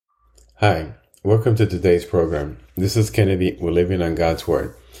Hi, welcome to today's program. This is Kennedy. We're living on God's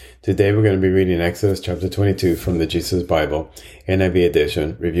Word. Today we're going to be reading Exodus chapter 22 from the Jesus Bible, NIV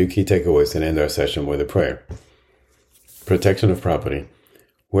edition, review key takeaways, and end our session with a prayer. Protection of property.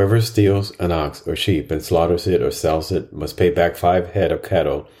 Whoever steals an ox or sheep and slaughters it or sells it must pay back 5 head of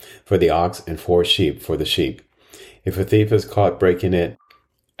cattle for the ox and 4 sheep for the sheep. If a thief is caught breaking it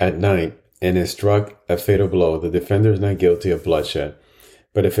at night and is struck a fatal blow, the defender is not guilty of bloodshed.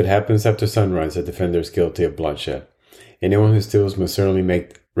 But if it happens after sunrise, the defender is guilty of bloodshed. Anyone who steals must certainly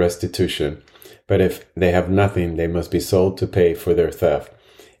make restitution, but if they have nothing, they must be sold to pay for their theft.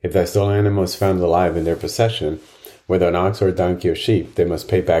 If that stolen animal is found alive in their possession, whether an ox or a donkey or sheep, they must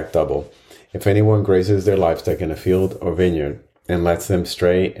pay back double. If anyone grazes their livestock in a field or vineyard and lets them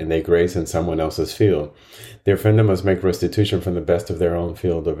stray and they graze in someone else's field, the offender must make restitution from the best of their own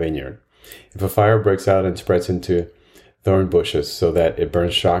field or vineyard. If a fire breaks out and spreads into thorn bushes so that it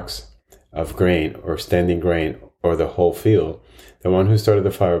burns shocks of grain or standing grain or the whole field, the one who started the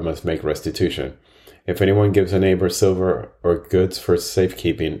fire must make restitution. If anyone gives a neighbor silver or goods for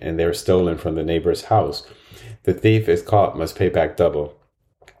safekeeping and they are stolen from the neighbor's house, the thief is caught must pay back double.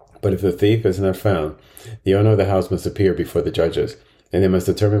 But if the thief is not found, the owner of the house must appear before the judges, and they must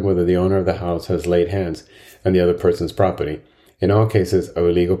determine whether the owner of the house has laid hands on the other person's property. In all cases of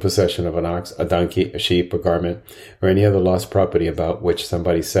illegal possession of an ox, a donkey, a sheep, a garment, or any other lost property about which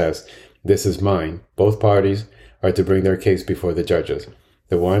somebody says, "This is mine," both parties are to bring their case before the judges.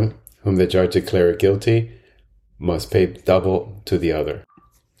 The one whom the judge declares guilty must pay double to the other.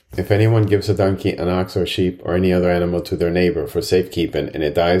 If anyone gives a donkey, an ox, or sheep, or any other animal to their neighbor for safekeeping, and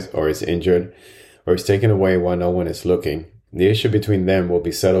it dies or is injured or is taken away while no one is looking, the issue between them will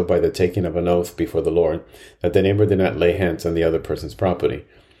be settled by the taking of an oath before the Lord that the neighbor did not lay hands on the other person's property.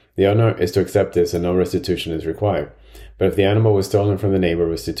 The owner is to accept this and no restitution is required. But if the animal was stolen from the neighbor,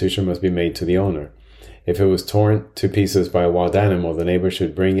 restitution must be made to the owner. If it was torn to pieces by a wild animal, the neighbor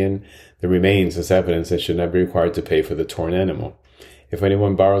should bring in the remains as evidence and should not be required to pay for the torn animal. If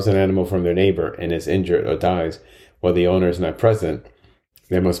anyone borrows an animal from their neighbor and is injured or dies while the owner is not present,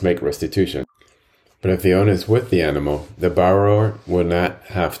 they must make restitution. But if the owner is with the animal, the borrower will not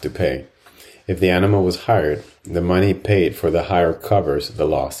have to pay. If the animal was hired, the money paid for the hire covers the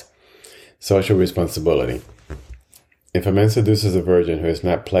loss. Social responsibility. If a man seduces a virgin who is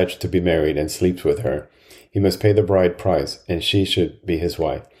not pledged to be married and sleeps with her, he must pay the bride price, and she should be his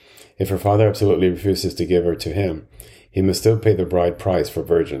wife. If her father absolutely refuses to give her to him, he must still pay the bride price for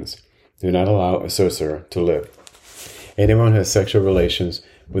virgins. Do not allow a sorcerer to live. Anyone who has sexual relations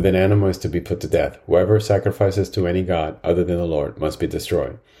with an animal is to be put to death. Whoever sacrifices to any god other than the Lord must be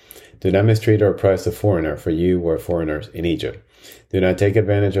destroyed. Do not mistreat or oppress a foreigner, for you were foreigners in Egypt. Do not take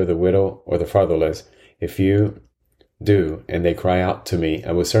advantage of the widow or the fatherless. If you do, and they cry out to me,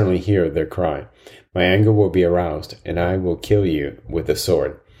 I will certainly hear their cry. My anger will be aroused, and I will kill you with the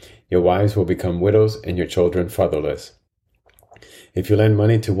sword. Your wives will become widows, and your children fatherless. If you lend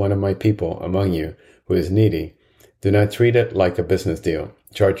money to one of my people among you who is needy, do not treat it like a business deal.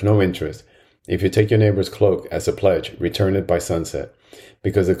 Charge no interest. If you take your neighbor's cloak as a pledge, return it by sunset,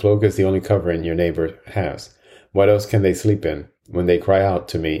 because the cloak is the only covering your neighbor has. What else can they sleep in? When they cry out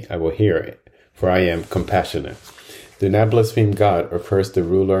to me, I will hear it, for I am compassionate. Do not blaspheme God or curse the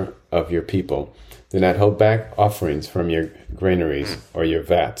ruler of your people. Do not hold back offerings from your granaries or your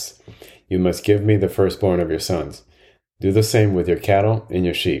vats. You must give me the firstborn of your sons. Do the same with your cattle and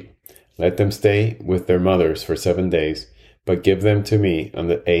your sheep. Let them stay with their mothers for 7 days, but give them to me on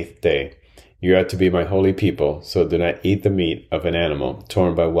the 8th day. You are to be my holy people, so do not eat the meat of an animal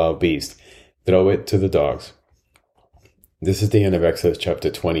torn by wild beasts. Throw it to the dogs. This is the end of Exodus chapter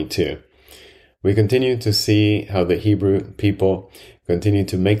 22. We continue to see how the Hebrew people continue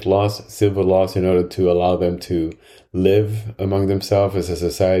to make laws, civil laws, in order to allow them to live among themselves as a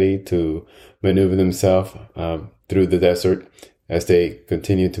society, to maneuver themselves through the desert as they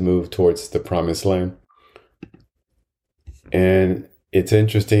continue to move towards the promised land. And it's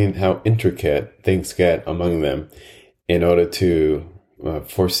interesting how intricate things get among them in order to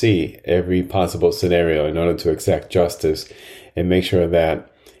foresee every possible scenario, in order to exact justice and make sure that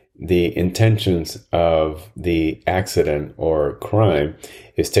the intentions of the accident or crime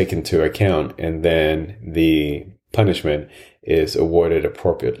is taken into account, and then the punishment is awarded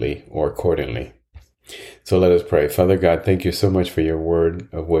appropriately or accordingly. So let us pray. Father God, thank you so much for your word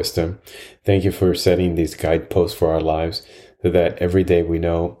of wisdom. Thank you for setting these guideposts for our lives so that every day we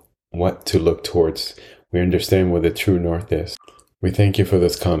know what to look towards. We understand where the true north is. We thank you for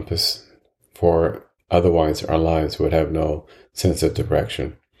this compass, for otherwise our lives would have no sense of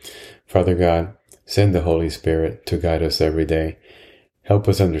direction. Father God, send the Holy Spirit to guide us every day. Help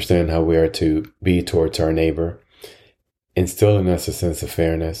us understand how we are to be towards our neighbor. Instill in us a sense of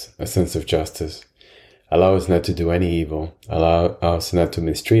fairness, a sense of justice. Allow us not to do any evil. Allow us not to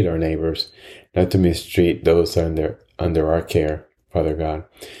mistreat our neighbors, not to mistreat those under our care, Father God.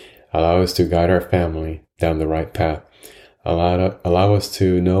 Allow us to guide our family down the right path. Allow us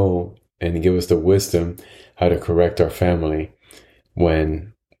to know and give us the wisdom how to correct our family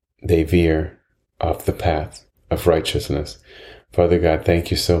when they veer off the path of righteousness. Father God,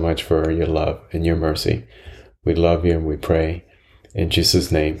 thank you so much for your love and your mercy. We love you and we pray in Jesus'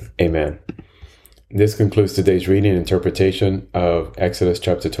 name. Amen. This concludes today's reading and interpretation of Exodus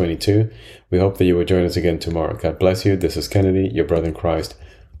chapter 22. We hope that you will join us again tomorrow. God bless you. This is Kennedy, your brother in Christ,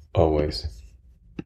 always.